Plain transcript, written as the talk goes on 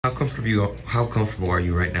how comfortable are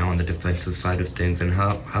you right now on the defensive side of things, and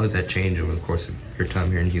how has that changed over the course of your time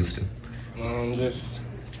here in Houston? Just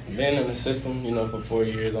being in the system, for 4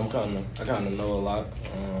 years, I kind of know a lot,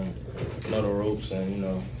 know the ropes,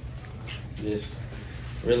 and just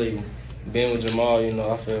really being with Jamal,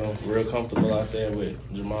 I feel real comfortable out there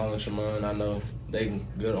with Jamal and Tremont. I know they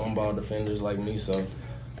good on-ball defenders like me, so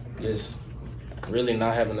just really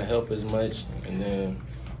not having to help as much. And then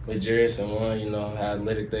with Jairus and Juan, how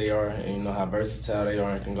athletic they are, and how versatile they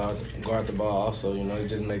are and can guard the ball also, it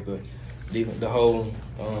just make the whole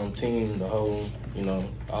team, the whole,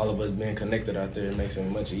 all of us being connected out there, it makes it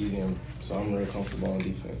much easier. So I'm real comfortable on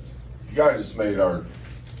defense. The guy that's making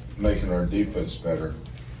our defense better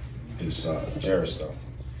is Jairus, though.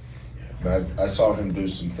 I saw him do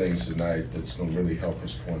some things tonight that's going to really help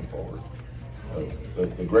us going forward.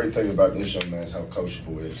 The great thing about this young man is how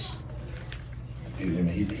coachable he is.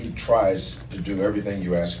 He tries to do everything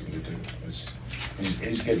you ask him to do.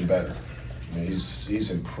 He's getting better. He's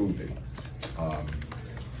improving.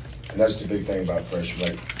 And that's the big thing about freshmen.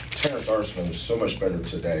 Like, Terrence Arseman is so much better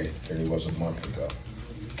today than he was a month ago.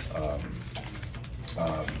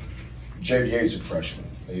 JVA's a freshman.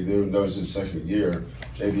 Even though it's his second year,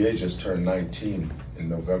 JVA just turned 19 in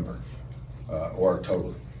November, or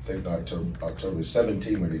October. I think October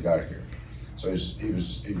 17 when he got here. So he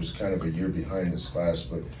was kind of a year behind his class,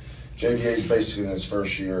 but JVA is basically in his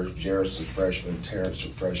first year. Jairus is a freshman, Terrence a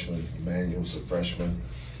freshman, Emmanuel's a freshman.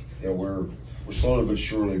 We're slowly but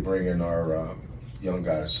surely bringing our young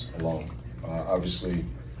guys along. Obviously,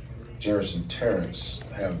 Jairus and Terrence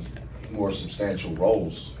have more substantial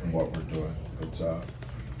roles in what we're doing,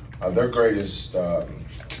 but their greatest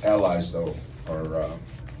allies, though, are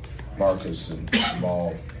Marcus and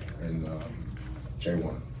Jamal and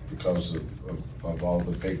J1, because of all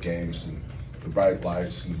the big games and the bright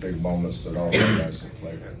lights and the big moments that all those guys have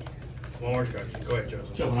played in. One more question. Go ahead, Joe.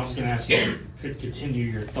 Kelvin, I was going to ask you to continue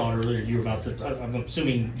your thought earlier. You were about to, I'm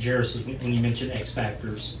assuming Jairus is when you mentioned X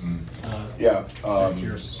factors. Yeah.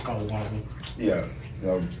 Jairus is probably one of them. Yeah.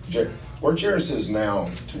 Where Jairus is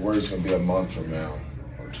now to where he's going to be a month from now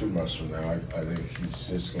or 2 months from now, I think he's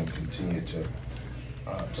just going to continue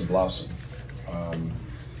to blossom.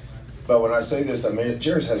 But when I say this, I mean,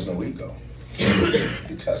 Jairus has no ego.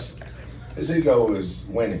 He doesn't. His ego is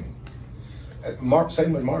winning.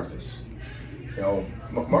 Same with Marcus.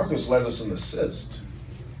 Marcus led us in assist.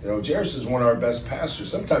 Jairus is one of our best passers.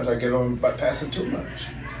 Sometimes I get on by passing too much.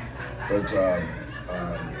 But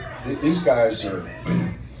these guys are,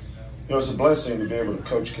 it's a blessing to be able to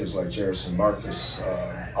coach kids like Jairus and Marcus,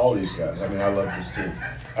 all these guys. I mean, I love this team.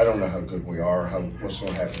 I don't know how good we are, what's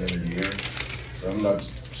going to happen in a year. I'm not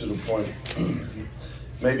to the point,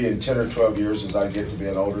 maybe in 10 or 12 years as I get to be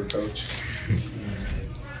an older coach,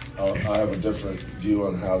 I'll have a different view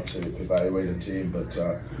on how to evaluate a team, but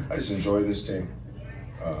I just enjoy this team.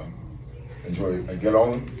 I get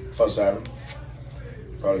on them, fuss at them,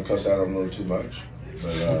 probably cuss at them a little too much,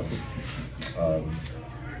 but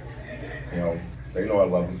they know I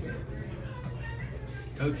love them.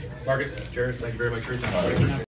 Coach, Marcus, Jairus, thank you very much for your time.